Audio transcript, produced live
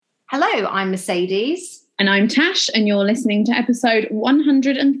Hello, I'm Mercedes. And I'm Tash, and you're listening to episode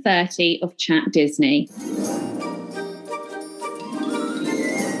 130 of Chat Disney.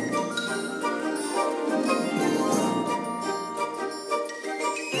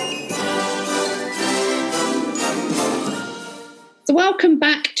 So welcome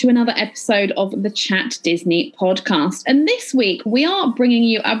back to another episode of the Chat Disney podcast. And this week we are bringing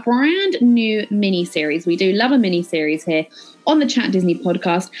you a brand new mini-series. We do love a mini-series here on the Chat Disney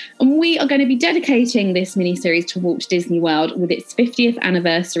podcast. And we are going to be dedicating this mini-series to Walt Disney World with its 50th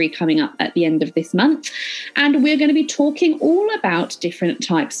anniversary coming up at the end of this month. And we're going to be talking all about different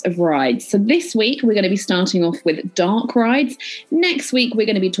types of rides. So this week we're going to be starting off with dark rides. Next week we're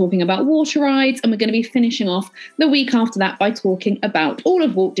going to be talking about water rides. And we're going to be finishing off the week after that by talking about all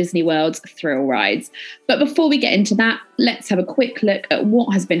of Walt Disney World's thrill rides. But before we get into that, let's have a quick look at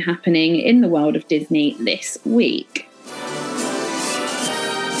what has been happening in the world of Disney this week.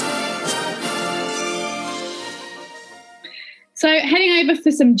 So heading over for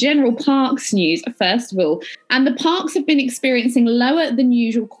some general parks news, first of all, and the parks have been experiencing lower than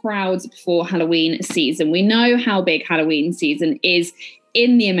usual crowds before Halloween season. We know how big Halloween season is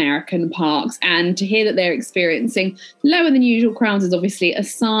in the American parks, and to hear that they're experiencing lower than usual crowds is obviously a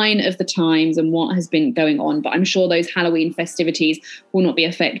sign of the times and what has been going on. But I'm sure those Halloween festivities will not be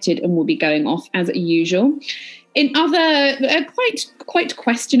affected and will be going off as usual. In other quite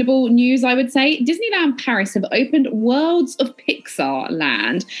questionable news, I would say, Disneyland Paris have opened Worlds of Pixar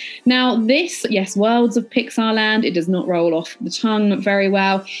Land. Now this, yes, Worlds of Pixar Land, it does not roll off the tongue very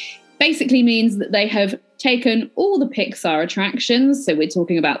well, basically means that they have taken all the Pixar attractions. So we're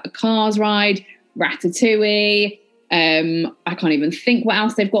talking about the Cars ride, Ratatouille, I can't even think what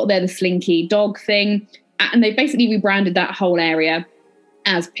else they've got there, the Slinky Dog thing. And they basically rebranded that whole area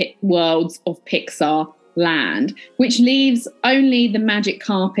as Worlds of Pixar Land, which leaves only the magic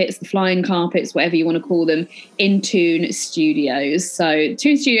carpets, the flying carpets, whatever you want to call them, in Toon Studios. So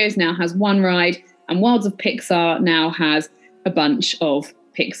Toon Studios now has one ride, and Worlds of Pixar now has a bunch of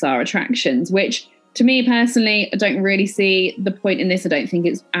Pixar attractions, which to me personally, I don't really see the point in this. I don't think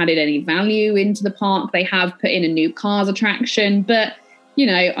it's added any value into the park. They have put in a new Cars attraction, but you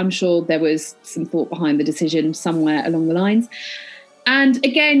know, I'm sure there was some thought behind the decision somewhere along the lines. And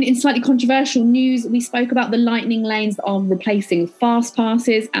again, in slightly controversial news, we spoke about the lightning lanes that are replacing fast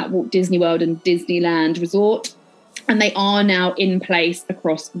passes at Walt Disney World and Disneyland Resort. And they are now in place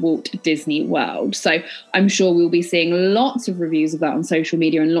across Walt Disney World. So I'm sure we'll be seeing lots of reviews of that on social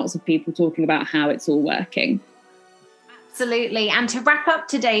media and lots of people talking about how it's all working. Absolutely. And to wrap up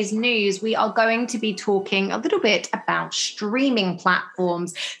today's news, we are going to be talking a little bit about streaming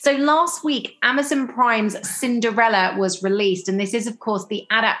platforms. So last week, Amazon Prime's Cinderella was released. And this is, of course, the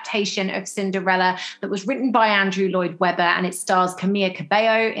adaptation of Cinderella that was written by Andrew Lloyd Webber, and it stars Camila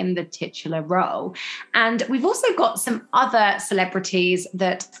Cabello in the titular role. And we've also got some other celebrities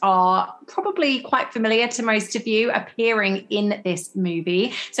that are probably quite familiar to most of you appearing in this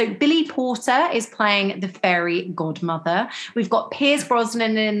movie. So Billy Porter is playing the fairy godmother. We've got Pierce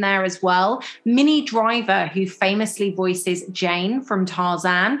Brosnan in there as well. Minnie Driver, who famously voices Jane from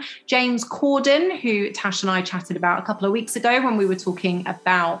Tarzan. James Corden, who Tash and I chatted about a couple of weeks ago when we were talking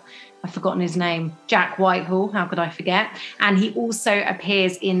about, I've forgotten his name, Jack Whitehall, how could I forget? And he also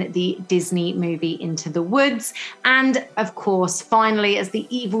appears in the Disney movie Into the Woods. And of course, finally, as the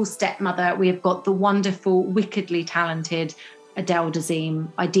evil stepmother, we have got the wonderful, wickedly talented Adele Dazeem,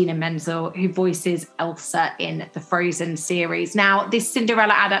 Idina Menzel, who voices Elsa in the Frozen series. Now, this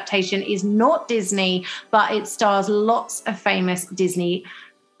Cinderella adaptation is not Disney, but it stars lots of famous Disney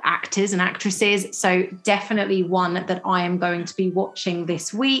actors and actresses, so definitely one that I am going to be watching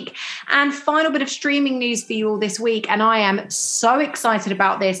this week. And final bit of streaming news for you all this week, and I am so excited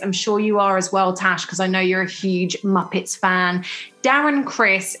about this. I'm sure you are as well, Tash, because I know you're a huge Muppets fan. Darren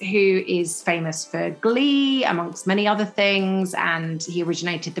Criss, who is famous for Glee, amongst many other things, and he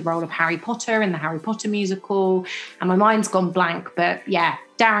originated the role of Harry Potter in the Harry Potter musical, and my mind's gone blank, but yeah,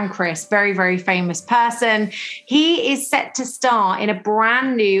 Darren Criss, very, very famous person. He is set to star in a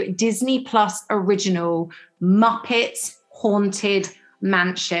brand new Disney Plus original, Muppets Haunted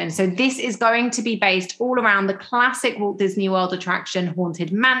Mansion. So this is going to be based all around the classic Walt Disney World attraction,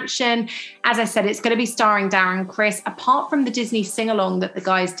 Haunted Mansion. As I said, it's going to be starring Darren Criss. Apart from the Disney sing-along that the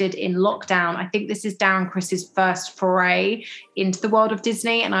guys did in lockdown, I think this is Darren Criss's first foray into the world of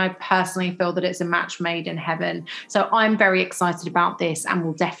Disney, and I personally feel that it's a match made in heaven. So I'm very excited about this, and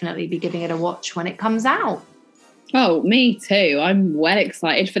will definitely be giving it a watch when it comes out. Oh, me too. I'm well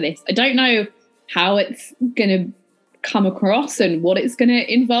excited for this. I don't know how it's going to come across and what it's going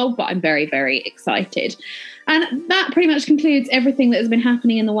to involve, but I'm very, very excited. And that pretty much concludes everything that has been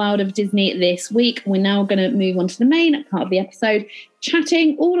happening in the world of Disney this week. We're now going to move on to the main part of the episode,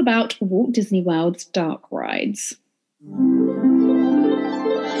 chatting all about Walt Disney World's dark rides.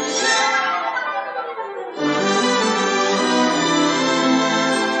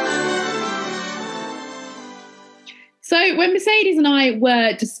 So when Mercedes and I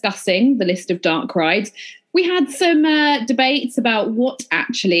were discussing the list of dark rides, we had some debates about what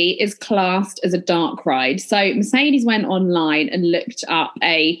actually is classed as a dark ride. So Mercedes went online and looked up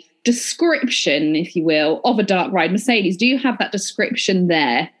a description, if you will, of a dark ride. Mercedes, do you have that description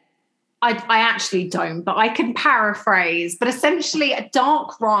there? I actually don't, but I can paraphrase. But essentially, a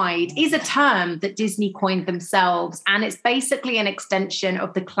dark ride is a term that Disney coined themselves, and it's basically an extension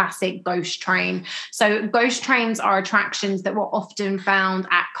of the classic ghost train. So ghost trains are attractions that were often found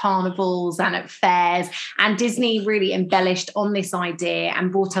at carnivals and at fairs, and Disney really embellished on this idea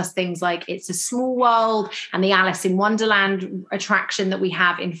and brought us things like It's a Small World and the Alice in Wonderland attraction that we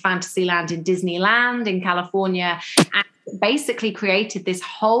have in Fantasyland in Disneyland in California, and basically created this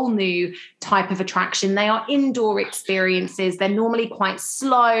whole new type of attraction. They are indoor experiences. They're normally quite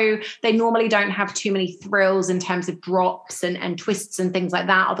slow. They normally don't have too many thrills in terms of drops and twists and things like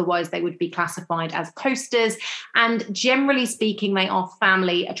that. Otherwise, they would be classified as coasters. And generally speaking, they are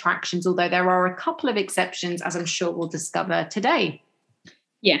family attractions, although there are a couple of exceptions, as I'm sure we'll discover today.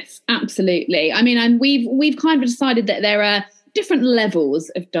 Yes, absolutely. I mean, and we've kind of decided that there are different levels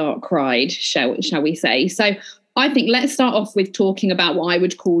of dark ride, shall we say. So I think let's start off with talking about what I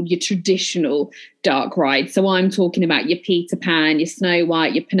would call your traditional dark ride. So I'm talking about your Peter Pan, your Snow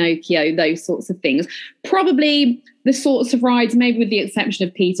White, your Pinocchio, those sorts of things. Probably the sorts of rides, maybe with the exception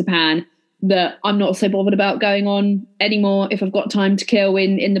of Peter Pan, that I'm not so bothered about going on anymore. If I've got time to kill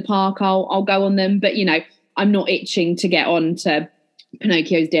in the park, I'll go on them. But, you know, I'm not itching to get on to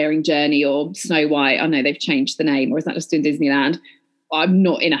Pinocchio's Daring Journey or Snow White. I know they've changed the name, or is that just in Disneyland? I'm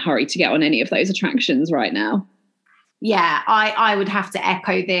not in a hurry to get on any of those attractions right now. Yeah, I would have to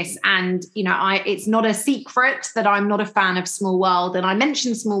echo this. And, you know, it's not a secret that I'm not a fan of Small World. And I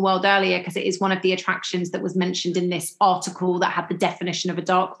mentioned Small World earlier because it is one of the attractions that was mentioned in this article that had the definition of a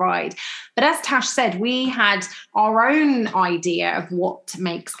dark ride. But as Tash said, we had our own idea of what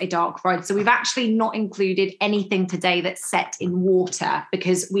makes a dark ride. So we've actually not included anything today that's set in water,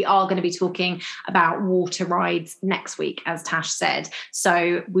 because we are going to be talking about water rides next week, as Tash said.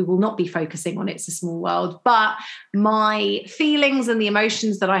 So we will not be focusing on It's a Small World. But my feelings and the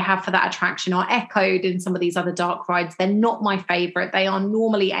emotions that I have for that attraction are echoed in some of these other dark rides. They're not my favorite. They are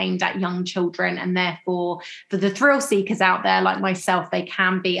normally aimed at young children, and therefore for the thrill seekers out there like myself, they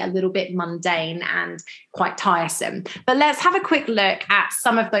can be a little bit mundane and quite tiresome. But let's have a quick look at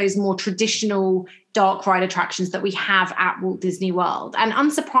some of those more traditional dark ride attractions that we have at Walt Disney World. And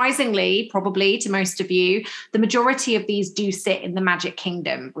unsurprisingly, probably to most of you, the majority of these do sit in the Magic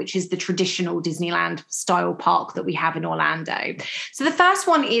Kingdom, which is the traditional Disneyland style park that we have in Orlando. So the first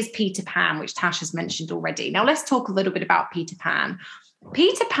one is Peter Pan, which Tash has mentioned already. Now let's talk a little bit about Peter Pan.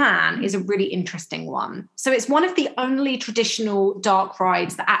 Peter Pan is a really interesting one. So it's one of the only traditional dark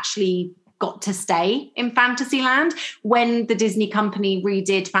rides that actually got to stay in Fantasyland. When the Disney company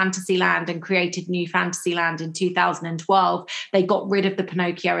redid Fantasyland and created New Fantasyland in 2012, they got rid of the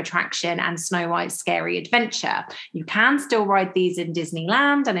Pinocchio attraction and Snow White's Scary Adventure. You can still ride these in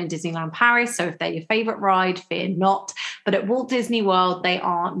Disneyland and in Disneyland Paris, so if they're your favorite ride, fear not. But at Walt Disney World, they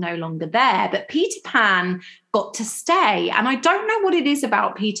are no longer there. But Peter Pan got to stay. And I don't know what it is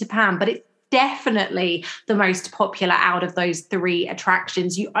about Peter Pan, but it's definitely the most popular out of those three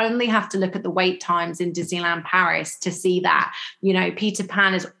attractions. You only have to look at the wait times in Disneyland Paris to see that. You know, Peter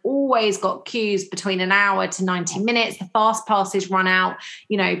Pan has always got queues between an hour to 90 minutes. The fast passes run out,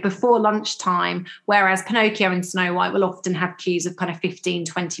 you know, before lunchtime, whereas Pinocchio and Snow White will often have queues of kind of 15,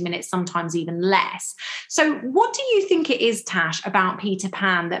 20 minutes, sometimes even less. So what do you think it is, Tash, about Peter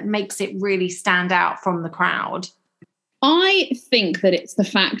Pan that makes it really stand out from the crowd? I think that it's the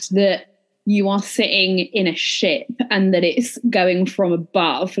fact that you are sitting in a ship and that it's going from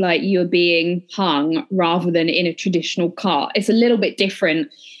above, like you're being hung rather than in a traditional cart. It's a little bit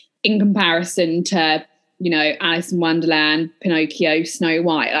different in comparison to, you know, Alice in Wonderland, Pinocchio, Snow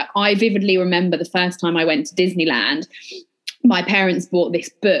White. Like, I vividly remember the first time I went to Disneyland, my parents bought this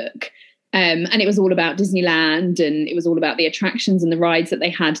book. And it was all about Disneyland, and it was all about the attractions and the rides that they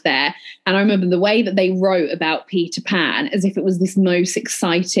had there. And I remember the way that they wrote about Peter Pan as if it was this most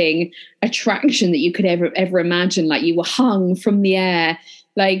exciting attraction that you could ever imagine, like you were hung from the air.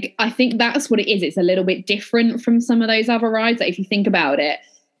 Like, I think that's what it is. It's a little bit different from some of those other rides. Like, if you think about it,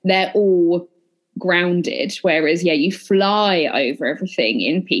 they're all grounded, whereas you fly over everything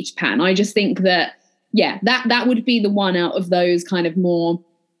in Peter Pan. I just think that that would be the one out of those kind of more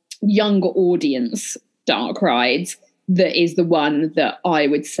younger audience dark rides that is the one that I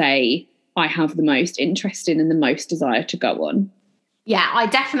would say I have the most interest in and the most desire to go on. Yeah, I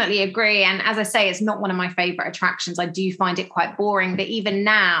definitely agree. And as I say, it's not one of my favorite attractions. I do find it quite boring. But even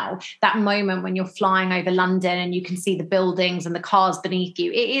now, that moment when you're flying over London and you can see the buildings and the cars beneath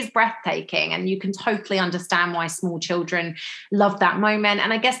you, it is breathtaking. And you can totally understand why small children love that moment.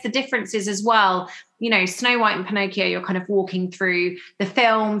 And I guess the difference is as well, you know, Snow White and Pinocchio, you're kind of walking through the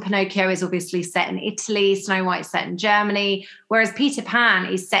film. Pinocchio is obviously set in Italy, Snow White set in Germany, whereas Peter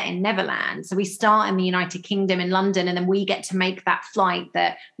Pan is set in Neverland. So we start in the United Kingdom in London, and then we get to make that flight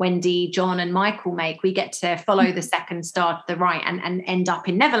that Wendy, John and Michael make. We get to follow the second star to the right and end up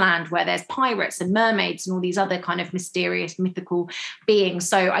in Neverland, where there's pirates and mermaids and all these other kind of mysterious, mythical beings.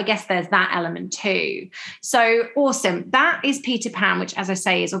 So I guess there's that element too. So awesome. That is Peter Pan, which, as I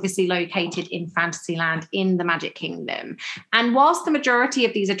say, is obviously located in Fantasyland in the Magic Kingdom. And whilst the majority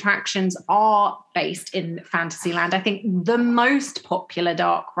of these attractions are based in Fantasyland, I think the most popular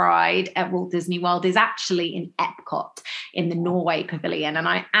dark ride at Walt Disney World is actually in Epcot in the Norway Pavilion. And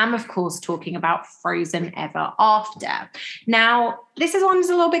I am, of course, talking about Frozen Ever After. Now, this is one's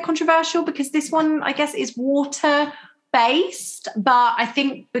a little bit controversial because this one, I guess, is water based, but I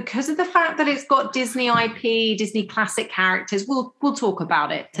think because of the fact that it's got Disney IP, Disney classic characters, we'll talk about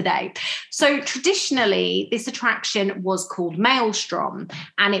it today. So traditionally, this attraction was called Maelstrom,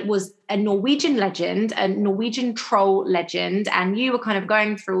 and it was a Norwegian legend, a Norwegian troll legend, and you were kind of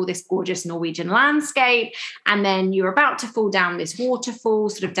going through all this gorgeous Norwegian landscape, and then you were about to fall down this waterfall,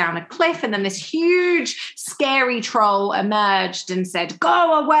 sort of down a cliff, and then this huge, scary troll emerged and said,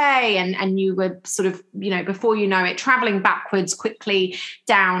 "Go away!" And you were sort of, you know, before you know it, traveling backwards quickly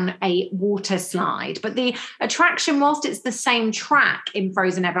down a water slide. But the attraction, whilst it's the same track in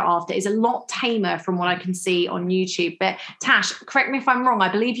Frozen Ever After, is a lot tamer from what I can see on YouTube. But Tash, correct me if I'm wrong,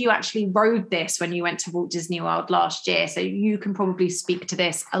 I believe you actually rode this when you went to Walt Disney World last year, so you can probably speak to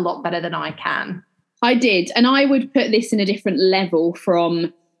this a lot better than I can. I did, and I would put this in a different level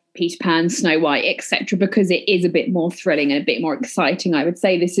from Peter Pan, Snow White, etc., because it is a bit more thrilling and a bit more exciting. I would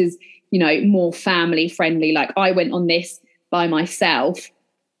say this is, you know, more family friendly. Like, I went on this by myself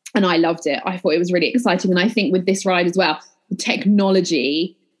and I loved it. I thought it was really exciting. And I think with this ride as well, the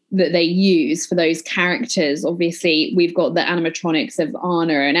technology that they use for those characters, obviously we've got the animatronics of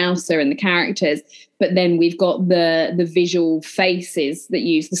Anna and Elsa and the characters, but then we've got the visual faces that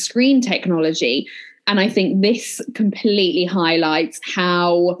use the screen technology. And I think this completely highlights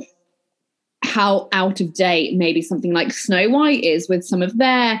how out of date maybe something like Snow White is with some of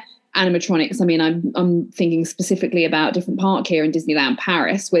their animatronics. I mean, I'm thinking specifically about a different park here in Disneyland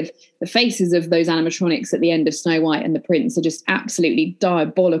Paris, with the faces of those animatronics at the end of Snow White and the Prince are just absolutely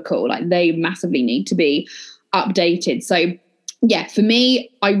diabolical. Like, they massively need to be updated. So yeah, for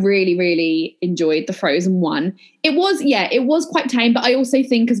me, I really, really enjoyed the Frozen one. It was quite tame, but I also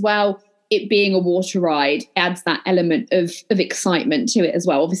think as well, it being a water ride adds that element of excitement to it as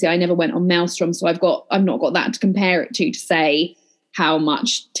well. Obviously, I never went on Maelstrom, so I've not got that to compare it to say how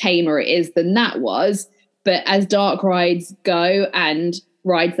much tamer it is than that was. But as dark rides go and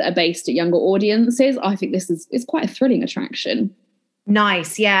rides that are based at younger audiences, I think this is quite a thrilling attraction.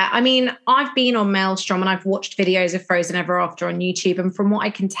 Nice. Yeah. I mean, I've been on Maelstrom and I've watched videos of Frozen Ever After on YouTube. And from what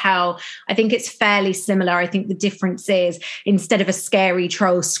I can tell, I think it's fairly similar. I think the difference is, instead of a scary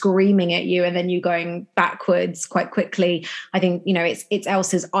troll screaming at you and then you going backwards quite quickly, I think, you know, it's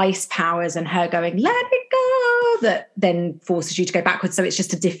Elsa's ice powers and her going, "Let it go," that then forces you to go backwards. So it's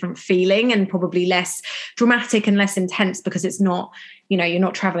just a different feeling and probably less dramatic and less intense, because it's not, you know, you're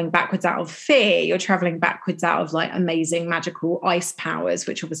not traveling backwards out of fear, you're traveling backwards out of like amazing magical ice powers,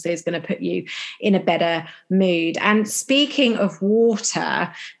 which obviously is going to put you in a better mood. And speaking of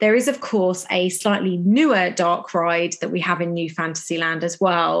water, there is, of course, a slightly newer dark ride that we have in New Fantasyland as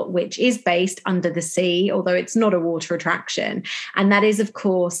well, which is based under the sea, although it's not a water attraction. And that is, of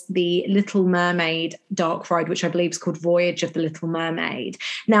course, the Little Mermaid dark ride, which I believe is called Voyage of the Little Mermaid.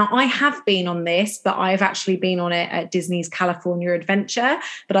 Now, I have been on this, but I've actually been on it at Disney's California Adventure,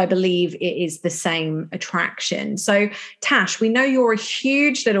 but I believe it is the same attraction. So Tash, we know you're a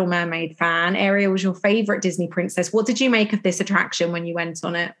huge Little Mermaid fan. Ariel was your favorite Disney princess. What did you make of this attraction when you went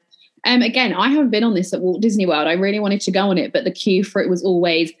on it? Again, I haven't been on this at Walt Disney World. I really wanted to go on it, but the queue for it was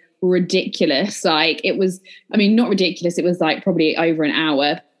always ridiculous. Like, it was, I mean, not ridiculous. It was like probably over an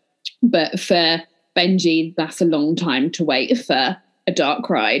hour, but for Benji, that's a long time to wait for an a dark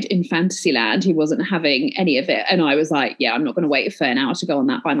ride in Fantasyland. He wasn't having any of it. And I was like, yeah, I'm not going to wait for an hour to go on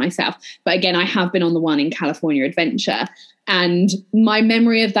that by myself. But again, I have been on the one in California Adventure. And my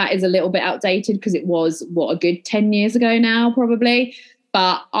memory of that is a little bit outdated because it was, a good 10 years ago now, probably.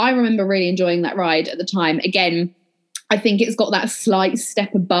 But I remember really enjoying that ride at the time. Again, I think it's got that slight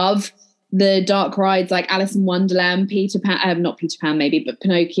step above the dark rides like Alice in Wonderland, Peter Pan, not Peter Pan maybe, but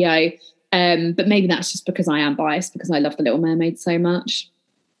Pinocchio. But maybe that's just because I am biased because I love The Little Mermaid so much.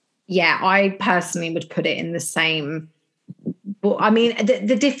 Yeah, I personally would put it in the same. But I mean,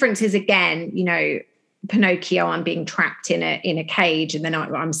 the difference is, again, you know, Pinocchio, I'm being trapped in a cage, and then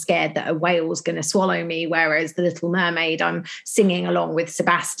I'm scared that a whale's going to swallow me, whereas The Little Mermaid, I'm singing along with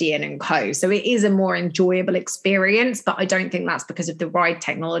Sebastian and co. So it is a more enjoyable experience, but I don't think that's because of the ride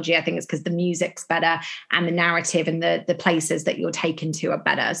technology. I think it's because the music's better and the narrative and the places that you're taken to are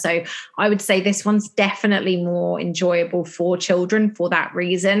better. So I would say this one's definitely more enjoyable for children for that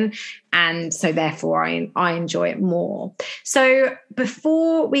reason. And so therefore I enjoy it more. So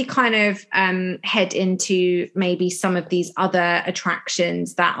before we kind of head into maybe some of these other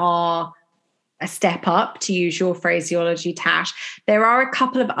attractions that are a step up, to use your phraseology, Tash, there are a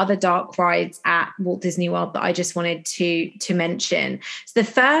couple of other dark rides at Walt Disney World that I just wanted to mention. So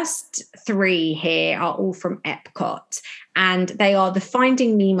the first three here are all from Epcot, and they are the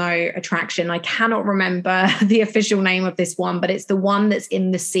Finding Nemo attraction. I cannot remember the official name of this one, but it's the one that's in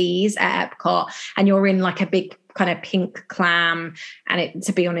the seas at Epcot, and you're in like a big kind of pink clam. And it,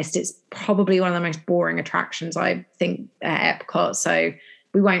 to be honest, it's probably one of the most boring attractions, I think, at Epcot. So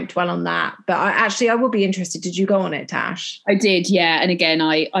we won't dwell on that. But I will be interested. Did you go on it, Tash? I did, yeah. And again,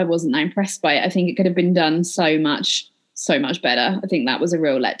 I wasn't that impressed by it. I think it could have been done so much better. I think that was a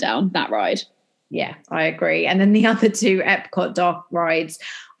real letdown, that ride. Yeah, I agree. And then the other two Epcot dark rides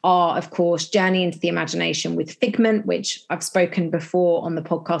are, of course, Journey into the Imagination with Figment, which I've spoken before on the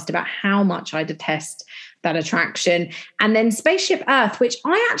podcast about how much I detest that attraction. And then Spaceship Earth, which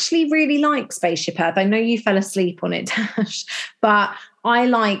I actually really like Spaceship Earth. I know you fell asleep on it, Tash, but I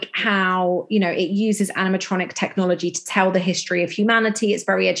like how, you know, it uses animatronic technology to tell the history of humanity. It's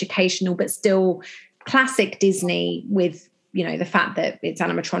very educational, but still classic Disney with, you know, the fact that it's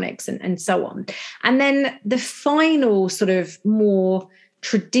animatronics and so on. And then the final sort of more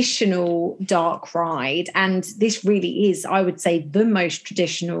traditional dark ride, and this really is, I would say, the most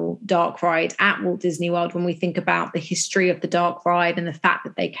traditional dark ride at Walt Disney World when we think about the history of the dark ride and the fact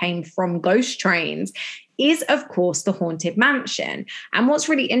that they came from ghost trains, is, of course, the Haunted Mansion. And what's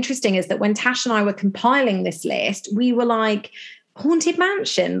really interesting is that when Tash and I were compiling this list, we were like, Haunted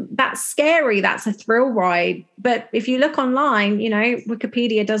Mansion, that's scary, that's a thrill ride. But if you look online, you know,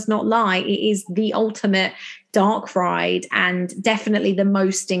 Wikipedia does not lie. It is the ultimate dark ride and definitely the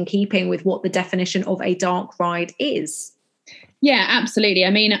most in keeping with what the definition of a dark ride is. Yeah, absolutely.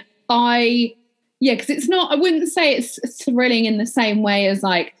 I mean, because it's not, I wouldn't say it's thrilling in the same way as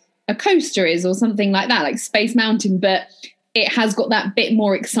like a coaster is or something like that, like Space Mountain, but it has got that bit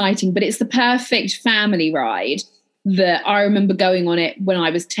more exciting. But it's the perfect family ride that I remember going on it when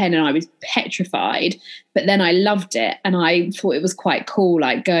I was 10 and I was petrified, but then I loved it and I thought it was quite cool,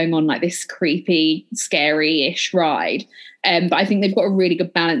 like going on like this creepy, scary-ish ride. But I think they've got a really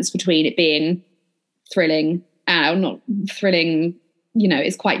good balance between it being thrilling, not thrilling, you know,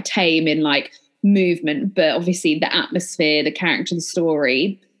 it's quite tame in like movement, but obviously the atmosphere, the character, the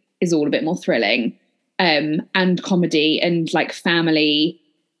story is all a bit more thrilling, and comedy and like family,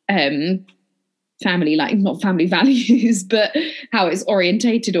 like not family values, but how it's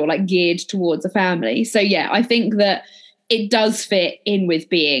orientated or like geared towards a family. So yeah, I think that it does fit in with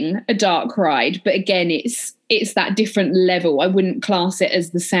being a dark ride, but again, it's that different level. I wouldn't class it as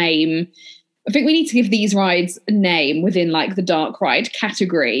the same. I think we need to give these rides a name within like the dark ride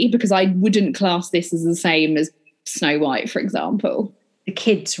category, because I wouldn't class this as the same as Snow White, for example. The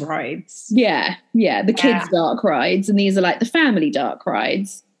kids' rides. Yeah, the kids' dark rides, and these are like the family dark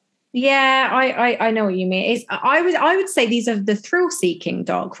rides. Yeah, I know what you mean. I would say these are the thrill-seeking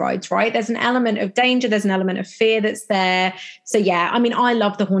dark rides, right? There's an element of danger, there's an element of fear that's there. So yeah, I mean, I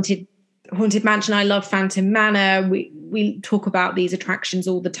love the Haunted Mansion. I love Phantom Manor. We talk about these attractions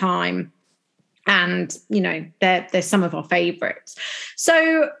all the time, and you know, they're some of our favorites.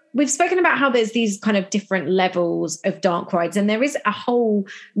 So we've spoken about how there's these kind of different levels of dark rides, and there is a whole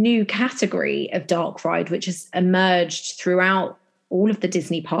new category of dark ride which has emerged throughout all of the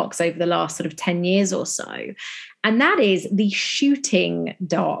Disney parks over the last sort of 10 years or so. And that is the shooting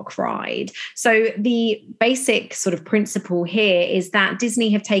dark ride. So the basic sort of principle here is that Disney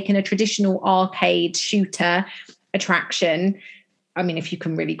have taken a traditional arcade shooter attraction I mean, if you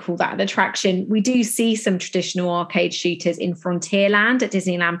can really call that an attraction, we do see some traditional arcade shooters in Frontierland at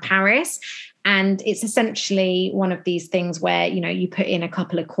Disneyland Paris. And it's essentially one of these things where, you know, you put in a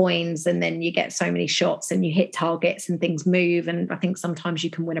couple of coins and then you get so many shots and you hit targets and things move. And I think sometimes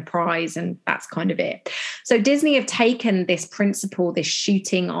you can win a prize, and that's kind of it. So Disney have taken this principle, this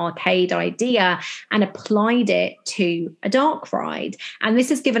shooting arcade idea, and applied it to a dark ride. And this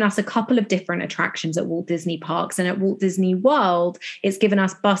has given us a couple of different attractions at Walt Disney Parks. And at Walt Disney World, it's given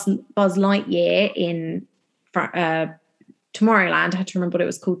us Buzz Lightyear in Tomorrowland. I had to remember what it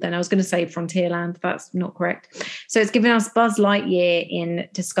was called then. I was going to say Frontierland. That's not correct. So it's given us Buzz Lightyear in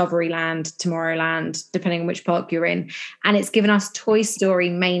Discoveryland, Tomorrowland, depending on which park you're in. And it's given us Toy Story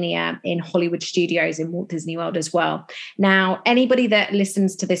Mania in Hollywood Studios in Walt Disney World as well. Now, anybody that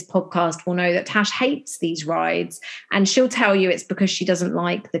listens to this podcast will know that Tash hates these rides, and she'll tell you it's because she doesn't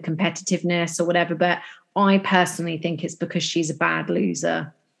like the competitiveness or whatever. But I personally think it's because she's a bad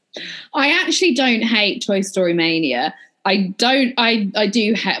loser. I actually don't hate Toy Story Mania. Hate's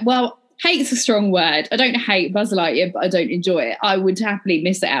a strong word. I don't hate Buzz Lightyear, but I don't enjoy it. I would happily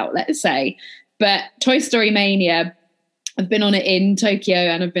miss it out, let's say. But Toy Story Mania, I've been on it in Tokyo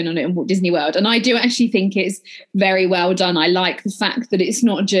and I've been on it in Walt Disney World. And I do actually think it's very well done. I like the fact that it's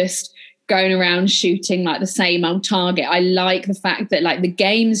not just going around shooting like the same old target. I like the fact that like the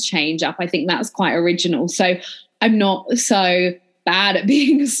games change up. I think that's quite original. So I'm not so bad at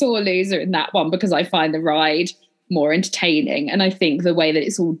being a sore loser in that one, because I find the ride more entertaining, and I think the way that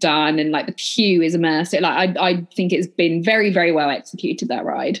it's all done and like the queue is immersive, like I think it's been very, very well executed, that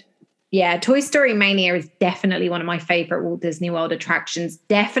ride. Yeah, Toy Story Mania is definitely one of my favorite Walt Disney World attractions.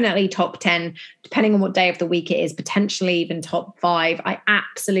 Definitely top 10, depending on what day of the week it is, potentially even top 5. I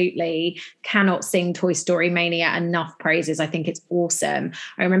absolutely cannot sing Toy Story Mania enough praises. I think it's awesome.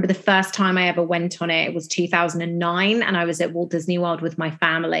 I remember the first time I ever went on it, it was 2009, and I was at Walt Disney World with my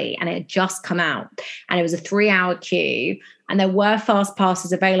family, and it had just come out, and it was a 3-hour queue. And there were fast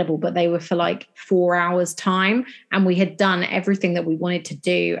passes available, but they were for like 4 hours time. And we had done everything that we wanted to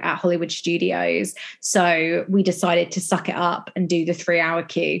do at Hollywood Studios. So we decided to suck it up and do the 3-hour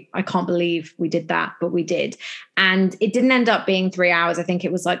queue. I can't believe we did that, but we did. And it didn't end up being 3 hours. I think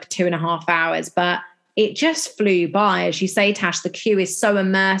it was like 2.5 hours, but it just flew by. As you say, Tash, the queue is so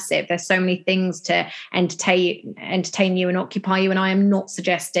immersive. There's so many things to entertain you and occupy you. And I am not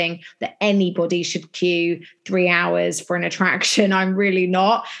suggesting that anybody should queue 3 hours for an attraction. I'm really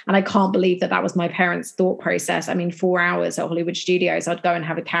not. And I can't believe that that was my parents' thought process. I mean, 4 hours at Hollywood Studios, I'd go and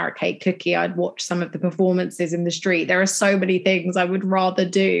have a carrot cake cookie. I'd watch some of the performances in the street. There are so many things I would rather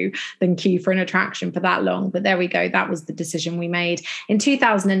do than queue for an attraction for that long. But there we go. That was the decision we made in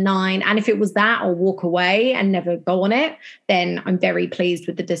 2009. And if it was that or walk away and never go on it, then I'm very pleased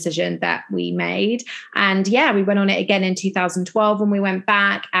with the decision that we made. And yeah, we went on it again in 2012 when we went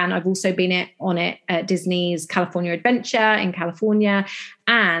back. And I've also been on it at Disney's California Adventure in California.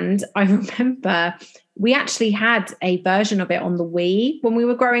 And I remember we actually had a version of it on the Wii when we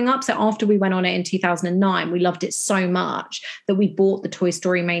were growing up. So after we went on it in 2009, we loved it so much that we bought the Toy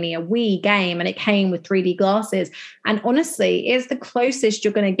Story Mania Wii game, and it came with 3D glasses. And honestly, it's the closest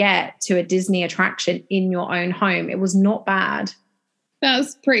you're going to get to a Disney attraction in your own home. It was not bad.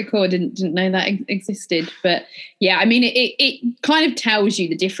 That's pretty cool. I didn't know that existed. But yeah, I mean, it kind of tells you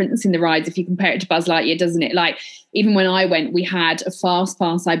the difference in the rides if you compare it to Buzz Lightyear, doesn't it? Like, even when I went, we had a fast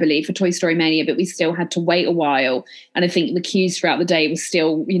pass, I believe, for Toy Story Mania, but we still had to wait a while. And I think the queues throughout the day was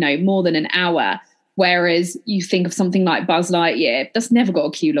still, more than an hour. Whereas you think of something like Buzz Lightyear, that's never got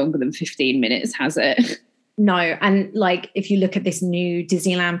a queue longer than 15 minutes, has it? No. And like, if you look at this new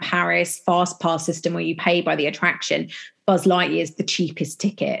Disneyland Paris fast pass system where you pay by the attraction, Buzz Lightyear is the cheapest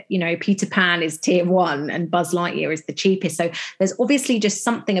ticket. Peter Pan is tier 1 and Buzz Lightyear is the cheapest. So there's obviously just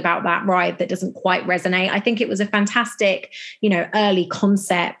something about that ride that doesn't quite resonate. I think it was a fantastic, early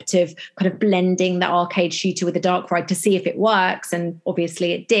concept of kind of blending the arcade shooter with the dark ride to see if it works. And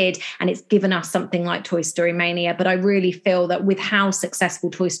obviously it did. And it's given us something like Toy Story Mania. But I really feel that with how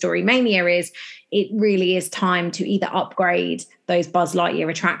successful Toy Story Mania is, it really is time to either upgrade those Buzz Lightyear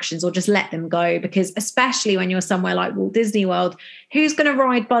attractions or just let them go, because especially when you're somewhere like Walt Disney World, who's going to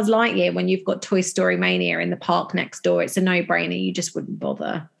ride Buzz Lightyear when you've got Toy Story Mania in the park next door? It's a no-brainer. You just wouldn't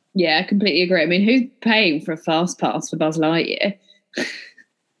bother. Yeah, I completely agree. I mean, who's paying for a fast pass for Buzz Lightyear?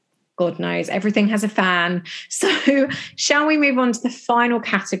 God knows, everything has a fan. So shall we move on to the final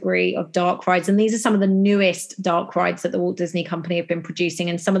category of dark rides? And these are some of the newest dark rides that the Walt Disney Company have been producing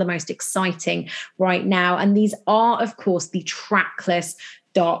and some of the most exciting right now. And these are, of course, the trackless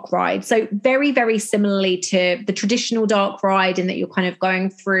dark ride. So very, very similarly to the traditional dark ride in that you're kind of going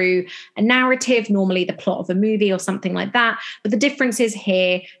through a narrative, normally the plot of a movie or something like that. But the difference is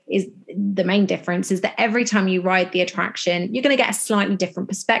here is the main difference is that every time you ride the attraction, you're going to get a slightly different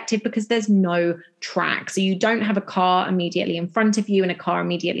perspective because there's no track. So you don't have a car immediately in front of you and a car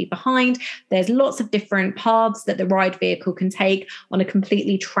immediately behind. There's lots of different paths that the ride vehicle can take on a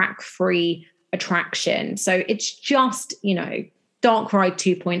completely track-free attraction. So it's just, Dark Ride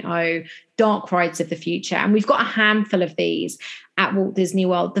 2.0, dark rides of the future. And we've got a handful of these at Walt Disney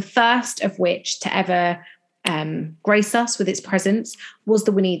World. The first of which to ever grace us with its presence was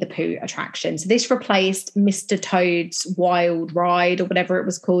the Winnie the Pooh attraction. So this replaced Mr. Toad's Wild Ride or whatever it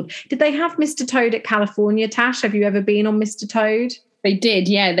was called. Did they have Mr. Toad at California, Tash? Have you ever been on Mr. Toad? They did,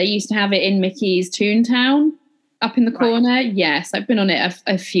 yeah. They used to have it in Mickey's Toontown up in the corner. Right. Yes, I've been on it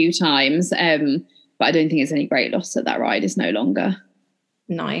a few times. But I don't think it's any great loss that ride is no longer.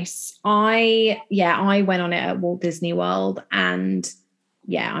 Nice. I went on it at Walt Disney World and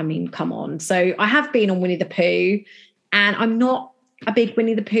come on. So I have been on Winnie the Pooh and I'm not a big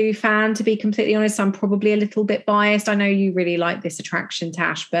Winnie the Pooh fan, to be completely honest. I'm probably a little bit biased. I know you really like this attraction,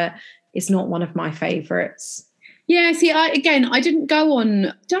 Tash, but it's not one of my favorites. Yeah, see, I didn't go on,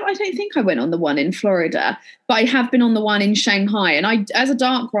 I don't think I went on the one in Florida, but I have been on the one in Shanghai. And as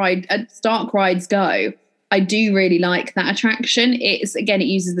dark rides go, I do really like that attraction. It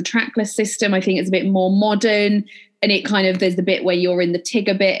uses the trackless system. I think it's a bit more modern and there's the bit where you're in the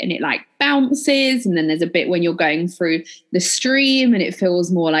Tigger bit and it like bounces. And then there's a bit when you're going through the stream and it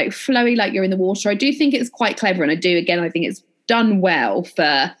feels more like flowy, like you're in the water. I do think it's quite clever. And I think it's done well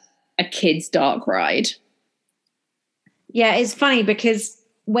for a kid's dark ride. Yeah, it's funny because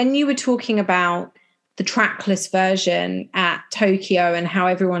when you were talking about the trackless version at Tokyo and how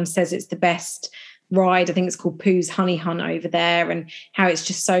everyone says it's the best ride, I think it's called Pooh's Honey Hunt over there, and how it's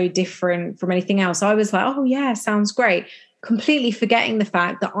just so different from anything else, I was like, oh yeah, sounds great. Completely forgetting the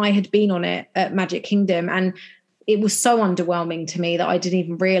fact that I had been on it at Magic Kingdom and it was so underwhelming to me that I didn't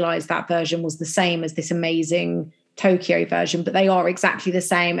even realize that version was the same as this amazing Tokyo version, but they are exactly the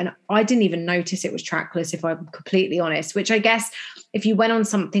same. And I didn't even notice it was trackless, if I'm completely honest, which I guess if you went on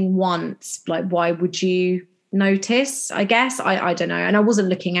something once, like why would you notice? I guess, I don't know. And I wasn't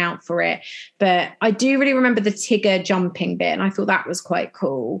looking out for it, but I do really remember the Tigger jumping bit and I thought that was quite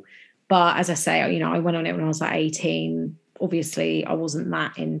cool. But as I say, I went on it when I was like 18. Obviously, I wasn't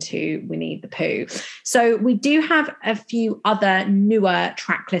that into Winnie the Pooh. So we do have a few other newer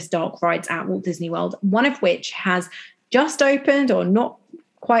trackless dark rides at Walt Disney World, one of which has just opened or not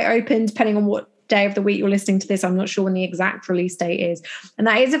quite opened, depending on what day of the week you're listening to this. I'm not sure when the exact release date is. And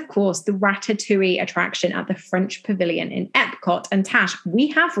that is, of course, the Ratatouille attraction at the French Pavilion in Epcot. And Tash, we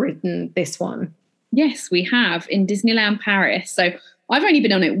have ridden this one. Yes, we have in Disneyland Paris. So I've only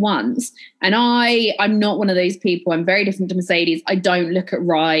been on it once and I'm not one of those people. I'm very different to Mercedes. I don't look at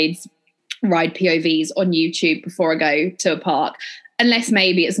ride POVs on YouTube before I go to a park, unless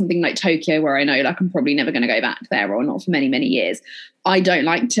maybe it's something like Tokyo where I know like I'm probably never going to go back there or not for many, many years. I don't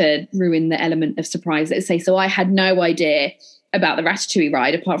like to ruin the element of surprise, let's say. So I had no idea about the Ratatouille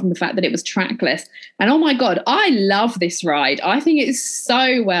ride apart from the fact that it was trackless. And oh my God, I love this ride. I think it's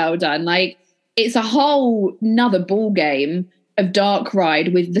so well done. Like it's a whole nother ball game of dark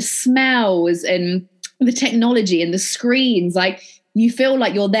ride with the smells and the technology and the screens. Like you feel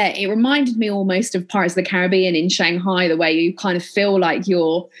like you're there. It reminded me almost of Pirates of the Caribbean in Shanghai, the way you kind of feel like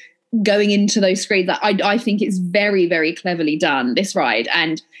you're going into those screens. I think it's very, very cleverly done, this ride.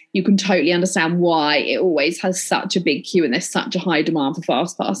 And you can totally understand why it always has such a big queue and there's such a high demand for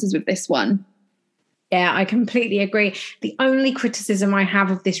fast passes with this one. Yeah, I completely agree. The only criticism I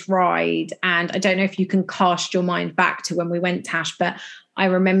have of this ride, and I don't know if you can cast your mind back to when we went, Tash, but I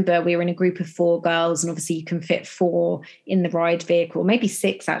remember we were in a group of 4 girls and obviously you can fit 4 in the ride vehicle, maybe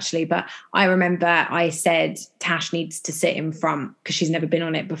 6 actually. But I remember I said Tash needs to sit in front because she's never been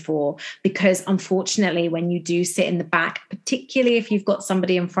on it before, because unfortunately when you do sit in the back, particularly if you've got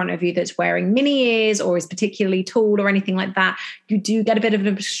somebody in front of you that's wearing mini ears or is particularly tall or anything like that, you do get a bit of an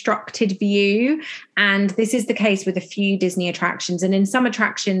obstructed view. And this is the case with a few Disney attractions. And in some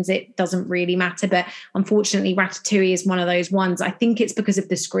attractions, it doesn't really matter. But unfortunately, Ratatouille is one of those ones. I think it's because of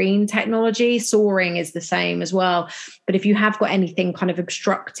the screen technology. Soaring is the same as well. But if you have got anything kind of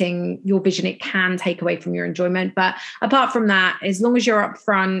obstructing your vision, it can take away from your enjoyment. But apart from that, as long as you're up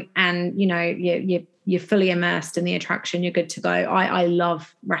front and, you know, you're fully immersed in the attraction, you're good to go. I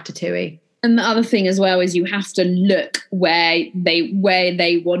love Ratatouille. And the other thing as well is you have to look where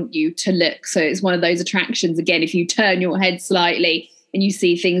they want you to look. So it's one of those attractions, again, if you turn your head slightly and you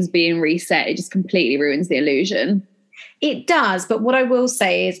see things being reset, it just completely ruins the illusion. It does. But what I will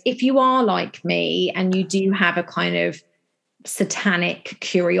say is, if you are like me and you do have a kind of satanic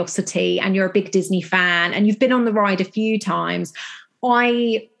curiosity and you're a big Disney fan and you've been on the ride a few times,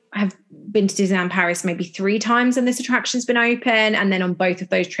 I have been to Disneyland Paris maybe 3 times and this attraction's been open. And then on both of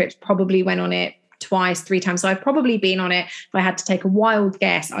those trips, probably went on it twice, 3 times. So I've probably been on it, if I had to take a wild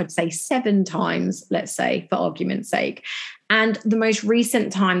guess, I'd say 7 times, let's say, for argument's sake. And the most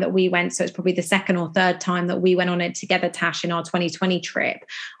recent time that we went, so it's probably the 2nd or 3rd time that we went on it together, Tash, in our 2020 trip,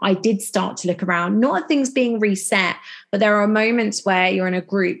 I did start to look around, not at things being reset, but there are moments where you're in a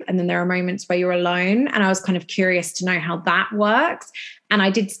group and then there are moments where you're alone. And I was kind of curious to know how that works. And I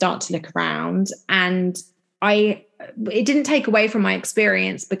did start to look around, and it didn't take away from my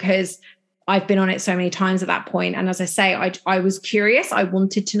experience because I've been on it so many times at that point. And as I say, I was curious. I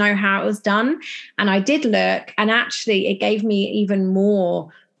wanted to know how it was done. And I did look, and actually it gave me even more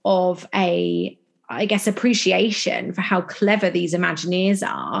of appreciation for how clever these Imagineers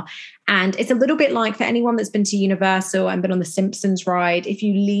are. And it's a little bit like, for anyone that's been to Universal and been on the Simpsons ride, if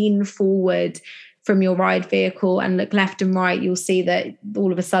you lean forward from your ride vehicle and look left and right, you'll see that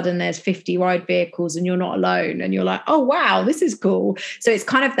all of a sudden there's 50 ride vehicles and you're not alone. And you're like, oh, wow, this is cool. So it's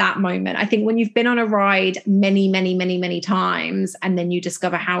kind of that moment. I think when you've been on a ride many, many, many, many times and then you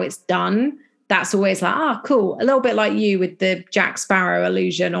discover how it's done, that's always like, cool. A little bit like you with the Jack Sparrow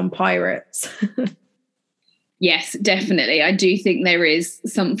illusion on Pirates. Yes, definitely. I do think there is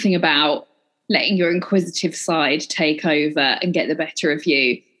something about letting your inquisitive side take over and get the better of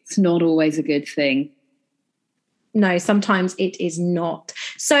you. It's not always a good thing. No, sometimes it is not.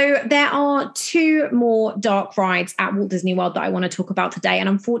 So there are 2 more dark rides at Walt Disney World that I want to talk about today. And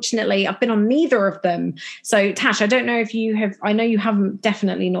unfortunately, I've been on neither of them. So Tash, I don't know if you have, I know you haven't,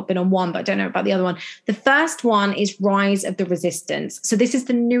 definitely not been on one, but I don't know about the other one. The first one is Rise of the Resistance. So this is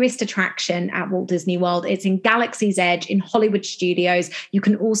the newest attraction at Walt Disney World. It's in Galaxy's Edge in Hollywood Studios. You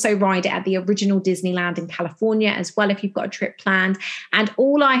can also ride it at the original Disneyland in California as well if you've got a trip planned. And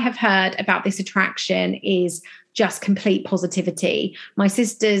all I have heard about this attraction is just complete positivity. My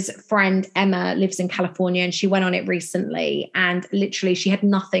sister's friend Emma lives in California and she went on it recently, and literally she had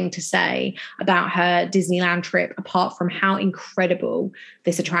nothing to say about her Disneyland trip apart from how incredible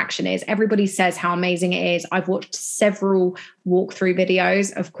this attraction is. Everybody says how amazing it is. I've watched several walkthrough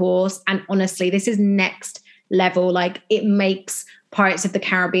videos, of course, and honestly, this is next level. Like, it makes Pirates of the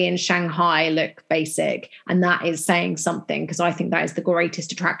Caribbean Shanghai look basic. And that is saying something, because I think that is the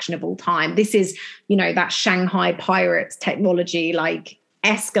greatest attraction of all time. This is, that Shanghai Pirates technology, like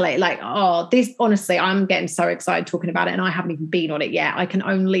escalate, this, honestly, I'm getting so excited talking about it and I haven't even been on it yet. I can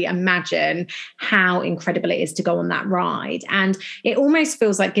only imagine how incredible it is to go on that ride. And it almost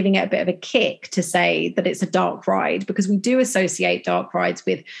feels like giving it a bit of a kick to say that it's a dark ride, because we do associate dark rides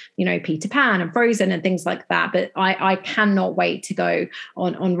with, Peter Pan and Frozen and things like that. But I cannot wait to go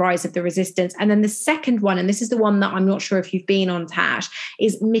on Rise of the Resistance. And then the second one, and this is the one that I'm not sure if you've been on, Tash,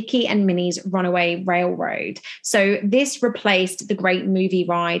 is Mickey and Minnie's Runaway Railroad. So this replaced the great movie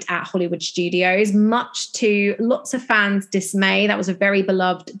ride at Hollywood Studios, much to lots of fans' dismay. That was a very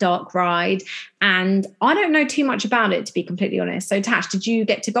beloved dark ride. And I don't know too much about it, to be completely honest. So Tash, did you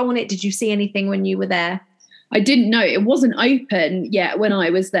get to go on it? Did you see anything when you were there? I didn't know. It wasn't open yet when I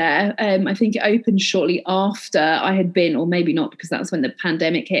was there. I think it opened shortly after I had been, or maybe not, because that's when the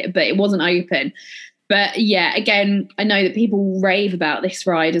pandemic hit, but it wasn't open. But yeah, again, I know that people rave about this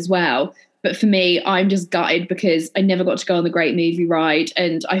ride as well. But for me, I'm just gutted because I never got to go on the Great Movie Ride.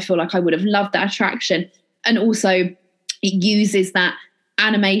 And I feel like I would have loved that attraction. And also it uses that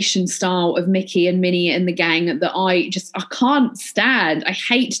animation style of Mickey and Minnie and the gang that I can't stand. I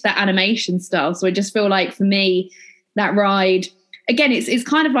hate that animation style. So I just feel like, for me, that ride, again, it's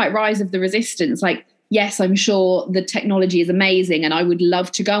kind of like Rise of the Resistance. Like, yes, I'm sure the technology is amazing and I would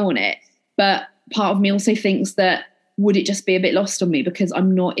love to go on it. But part of me also thinks that, would it just be a bit lost on me because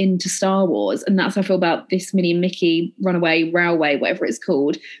I'm not into Star Wars? And that's how I feel about this Minnie and Mickey Runaway Railway, whatever it's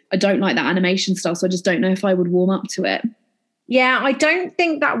called. I don't like that animation style, so I just don't know if I would warm up to it. Yeah, I don't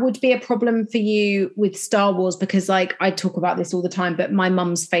think that would be a problem for you with Star Wars, because like I talk about this all the time, but my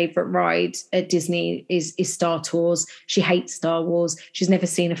mum's favorite ride at Disney is Star Tours. She hates Star Wars. She's never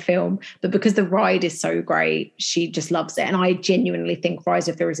seen a film, but because the ride is so great, she just loves it. And I genuinely think Rise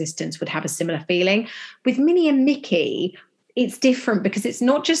of the Resistance would have a similar feeling. With Minnie and Mickey, it's different because it's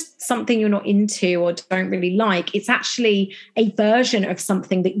not just something you're not into or don't really like. It's actually a version of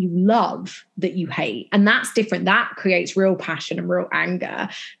something that you love that you hate. And that's different. That creates real passion and real anger.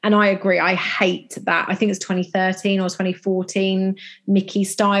 And I agree. I hate that. I think it's 2013 or 2014 Mickey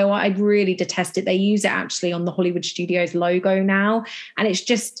style. I really detest it. They use it actually on the Hollywood Studios logo now. And it's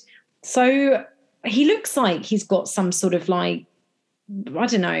just so he looks like he's got some sort of like, I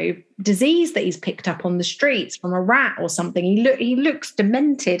don't know, disease that he's picked up on the streets from a rat or something. He looks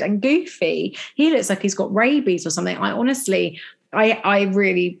demented and goofy. He looks like he's got rabies or something. I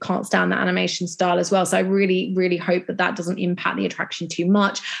really can't stand that animation style as well. So I really, really hope that doesn't impact the attraction too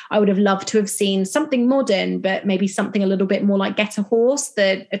much. I would have loved to have seen something modern, but maybe something a little bit more like Get a Horse,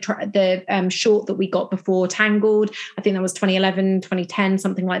 the short that we got before Tangled. I think that was 2011, 2010,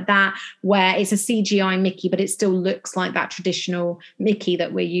 something like that, where it's a CGI Mickey, but it still looks like that traditional Mickey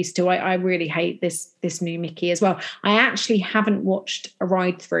that we're used to. I really hate this new Mickey as well. I actually haven't watched a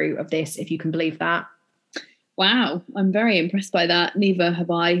ride through of this, if you can believe that. Wow, I'm very impressed by that. Neither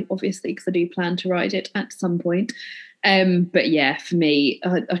have I, obviously, because I do plan to ride it at some point. But yeah, for me,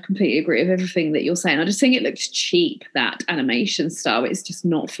 I completely agree with everything that you're saying. I just think it looks cheap, that animation style. It's just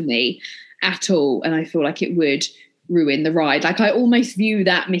not for me at all. And I feel like it would ruin the ride. Like, I almost view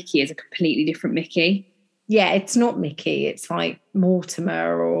that Mickey as a completely different Mickey. Yeah, it's not Mickey. It's like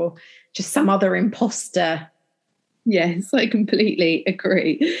Mortimer or just some other imposter. Yes, I completely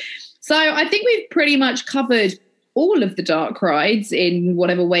agree. So I think we've pretty much covered all of the dark rides in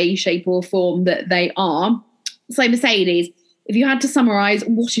whatever way, shape or form that they are. So Mercedes, if you had to summarise,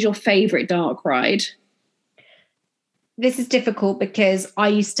 what is your favourite dark ride? This is difficult because I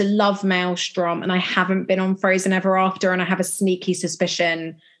used to love Maelstrom and I haven't been on Frozen Ever After, and I have a sneaky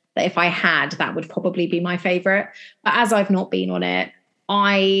suspicion that if I had, that would probably be my favourite. But as I've not been on it,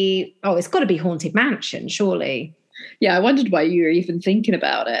 it's got to be Haunted Mansion, surely. Yeah, I wondered why you were even thinking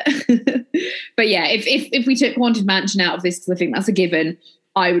about it. But yeah, if we took Haunted Mansion out of this, because I think that's a given,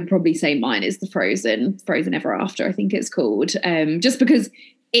 I would probably say mine is the Frozen Ever After, I think it's called. Just because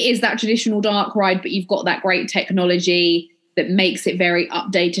it is that traditional dark ride, but you've got that great technology that makes it very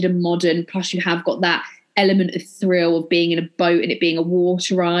updated and modern. Plus you have got that element of thrill of being in a boat and it being a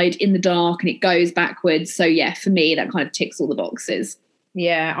water ride in the dark and it goes backwards. So yeah, for me, that kind of ticks all the boxes.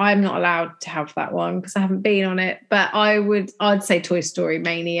 Yeah, I'm not allowed to have that one because I haven't been on it. But I'd say Toy Story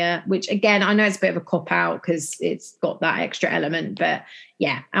Mania, which again, I know it's a bit of a cop-out because it's got that extra element. But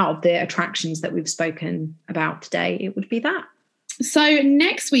yeah, out of the attractions that we've spoken about today, it would be that. So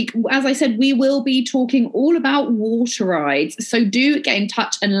next week, as I said, we will be talking all about water rides. So do get in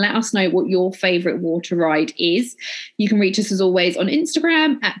touch and let us know what your favourite water ride is. You can reach us as always on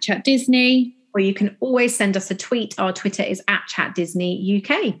Instagram @ChatDisney. Or you can always send us a tweet. Our Twitter is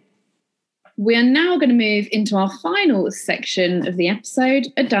 @ChatDisneyUK. We are now going to move into our final section of the episode,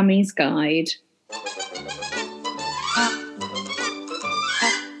 A Dummy's Guide.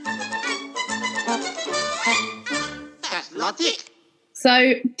 That's not it.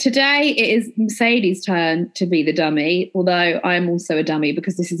 So today it is Mercedes' turn to be the dummy, although I am also a dummy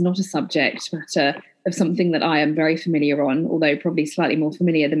because this is not a subject matter of something that I am very familiar on, although probably slightly more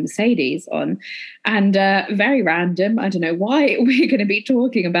familiar than Mercedes on. And very random, I don't know why we're going to be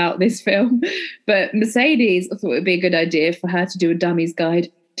talking about this film, but Mercedes thought it would be a good idea for her to do a dummy's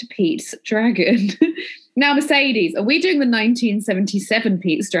guide to Pete's Dragon. Now, Mercedes, are we doing the 1977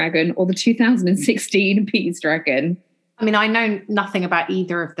 Pete's Dragon or the 2016 Pete's Dragon? I mean, I know nothing about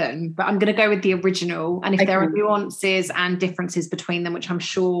either of them, but I'm going to go with the original. And if there are nuances and differences between them, which I'm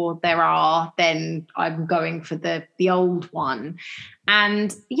sure there are, then I'm going for the old one.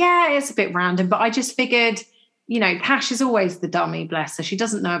 And yeah, it's a bit random, but I just figured, Pash is always the dummy, bless her. She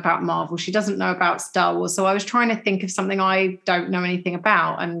doesn't know about Marvel. She doesn't know about Star Wars. So I was trying to think of something I don't know anything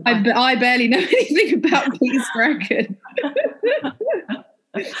about. And I barely know anything about Pete's Dragon.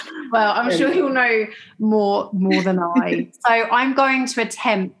 Well, I'm sure you'll know more than I. So I'm going to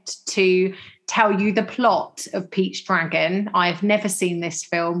attempt to tell you the plot of Pete's Dragon. I've never seen this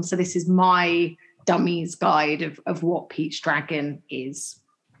film, so this is my dummy's guide of what Pete's Dragon is.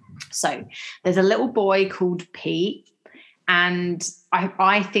 So there's a little boy called Pete, and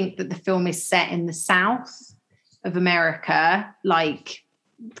I think that the film is set in the south of America, like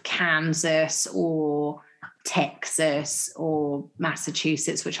Kansas or Texas or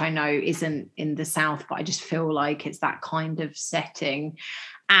Massachusetts, which I know isn't in the South, but I just feel like it's that kind of setting.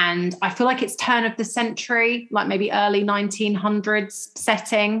 And I feel like it's turn of the century, like maybe early 1900s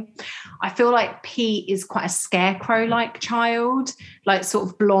setting. I feel like Pete is quite a scarecrow-like child, like sort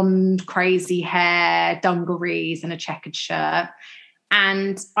of blonde, crazy hair, dungarees and a checkered shirt.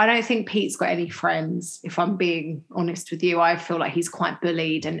 And I don't think Pete's got any friends, if I'm being honest with you. I feel like he's quite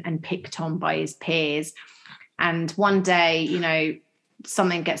bullied and picked on by his peers. And one day,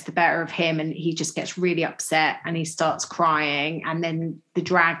 something gets the better of him and he just gets really upset and he starts crying, and then the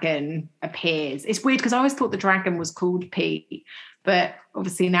dragon appears. It's weird because I always thought the dragon was called Pete, but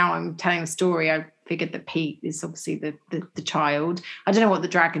obviously now I'm telling the story, I figured that Pete is obviously the child. I don't know what the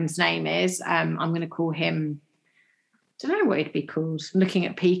dragon's name is. I'm going to call him, I don't know what he'd be called. I'm looking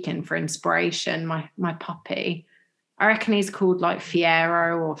at Pekin for inspiration, my puppy. I reckon he's called like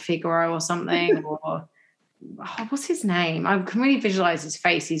Fiero or Figaro or something, or what's his name? I can really visualize his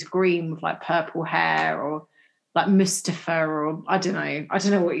face. He's green with like purple hair, or like Mustafa, or I don't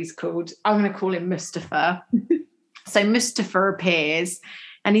know what he's called. I'm going to call him Mustafa. So Mustafa appears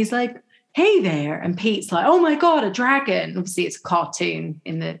and he's like, hey there. And Pete's like, oh my God, a dragon. Obviously it's a cartoon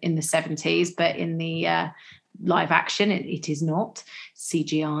in the 70s, but in the live action, it is not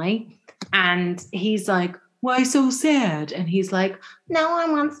CGI. And he's like, why so sad? And he's like, no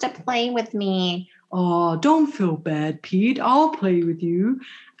one wants to play with me. Oh, don't feel bad, Pete. I'll play with you.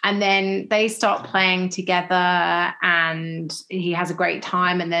 And then they start playing together and he has a great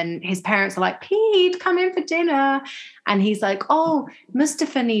time. And then his parents are like, Pete, come in for dinner. And he's like, oh,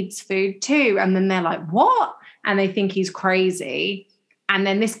 Mustafa needs food too. And then they're like, what? And they think he's crazy. And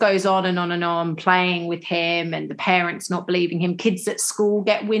then this goes on and on and on, playing with him and the parents not believing him. Kids at school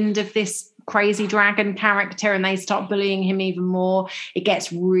get wind of this crazy dragon character and they start bullying him even more. It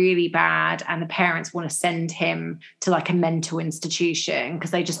gets really bad and the parents want to send him to like a mental institution because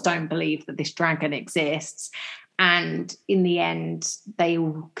they just don't believe that this dragon exists. And in the end, they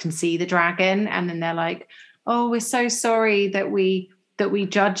all can see the dragon and then they're like, oh, we're so sorry that we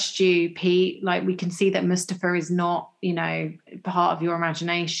judged you, Pete. Like, we can see that Mustafa is not, part of your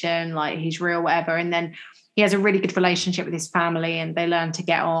imagination, like he's real, whatever. And then he has a really good relationship with his family and they learn to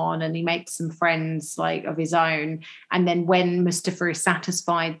get on and he makes some friends like of his own. And then when Mustafa is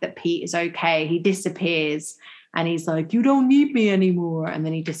satisfied that Pete is okay, he disappears and he's like, you don't need me anymore. And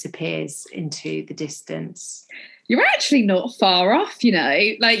then he disappears into the distance. You're actually not far off,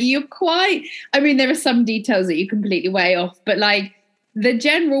 like you're quite, there are some details that you completely way off, but like the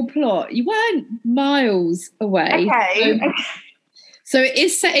general plot, you weren't miles away. Okay. So it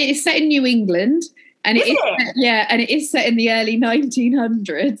is set in New England. And it is set, and it is set in the early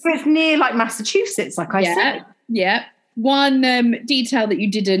 1900s. So it's near like Massachusetts, like I said. Yeah. One detail that you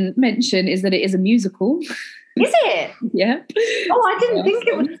didn't mention is that it is a musical. Is it? Yeah. Oh, I didn't think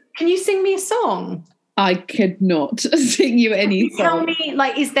it was. Can you sing me a song? I could not sing you any song. Tell me,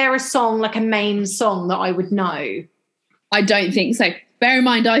 like, is there a song, like a main song that I would know? I don't think so. Bear in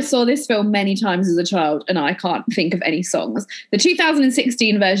mind, I saw this film many times as a child and I can't think of any songs. The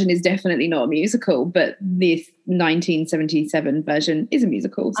 2016 version is definitely not a musical, but the 1977 version is a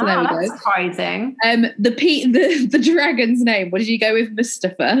musical. So there we go. That's surprising. The dragon's name, what did you go with?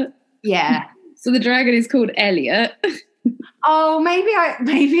 Mustafa? Yeah. So the dragon is called Elliot. Oh, maybe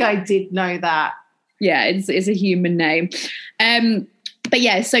I did know that. Yeah, it's a human name. But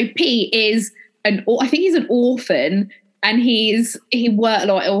yeah, so Pete is I think he's an orphan. And he's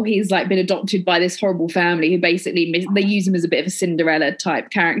like been adopted by this horrible family who basically they use him as a bit of a Cinderella type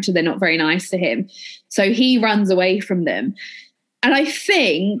character. They're not very nice to him. So he runs away from them. And I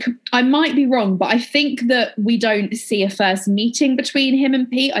think, I might be wrong, but I think that we don't see a first meeting between him and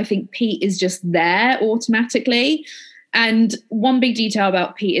Pete. I think Pete is just there automatically. And one big detail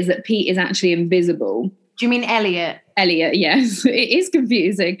about Pete is that Pete is actually invisible. Do you mean Elliot? Elliot, yes. It is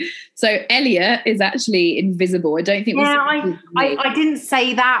confusing. So Elliot is actually invisible. I don't think... Yeah, I didn't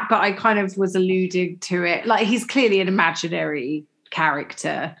say that, but I kind of was alluding to it. Like, he's clearly an imaginary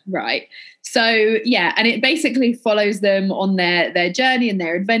character. Right. So, yeah, and it basically follows them on their journey and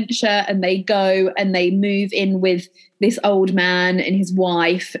their adventure, and they go and they move in with this old man and his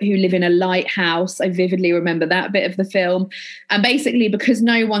wife who live in a lighthouse. I vividly remember that bit of the film. And basically, because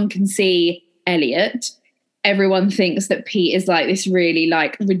no one can see Elliot, everyone thinks that Pete is like this really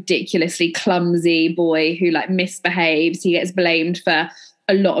like ridiculously clumsy boy who like misbehaves. He gets blamed for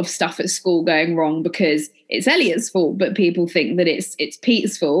a lot of stuff at school going wrong because it's Elliot's fault, but people think that it's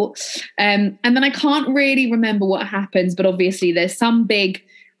Pete's fault. And then I can't really remember what happens, but obviously there's some big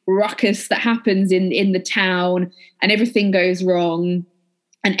ruckus that happens in the town and everything goes wrong.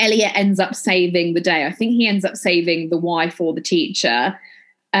 And Elliot ends up saving the day. I think he ends up saving the wife or the teacher.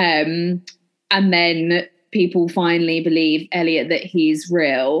 And then people finally believe Elliot that he's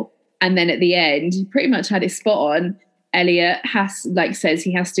real. And then at the end, he pretty much had it spot on. Elliot says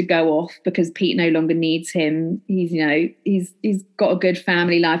he has to go off because Pete no longer needs him. He's got a good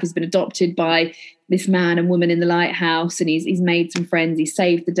family life. He's been adopted by this man and woman in the lighthouse, and he's made some friends. He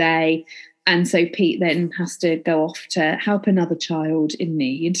saved the day. And so Pete then has to go off to help another child in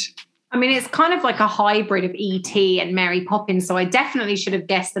need. I mean, it's kind of like a hybrid of E.T. and Mary Poppins. So I definitely should have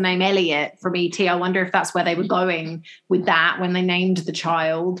guessed the name Elliot from E.T. I wonder if that's where they were going with that when they named the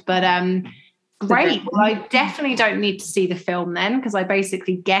child. But great. Well, I definitely don't need to see the film then because I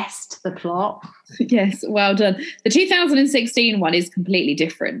basically guessed the plot. Yes, well done. The 2016 one is completely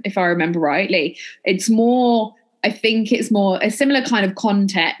different, if I remember rightly. It's more... I think it's more a similar kind of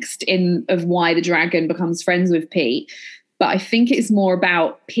context of why the dragon becomes friends with Pete. But I think it's more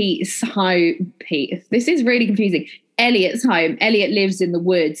about Pete's home. This is really confusing. Elliot's home. Elliot lives in the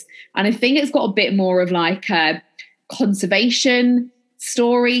woods. And I think it's got a bit more of like a conservation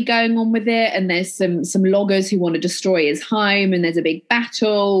story going on with it. And there's some loggers who want to destroy his home. And there's a big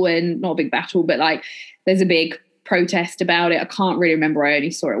battle, and not a big battle, but like there's a big protest about it. I can't really remember. I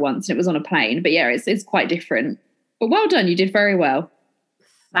only saw it once and it was on a plane. But yeah, it's quite different. But well done. You did very well.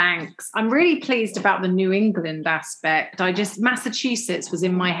 Thanks. I'm really pleased about the New England aspect. Massachusetts was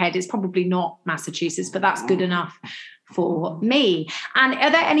in my head. It's probably not Massachusetts, but that's good enough for me. And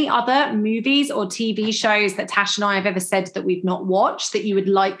are there any other movies or TV shows that Tash and I have ever said that we've not watched that you would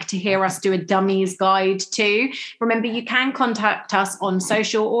like to hear us do a dummies guide to? Remember, you can contact us on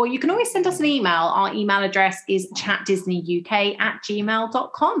social, or you can always send us an email. Our email address is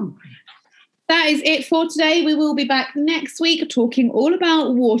chatdisneyuk@gmail.com. That is it for today. We will be back next week talking all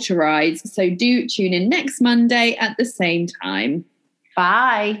about water rides. So do tune in next Monday at the same time.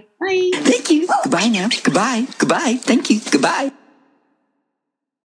 Bye. Bye. Thank you. Goodbye now. Goodbye. Goodbye. Thank you. Goodbye.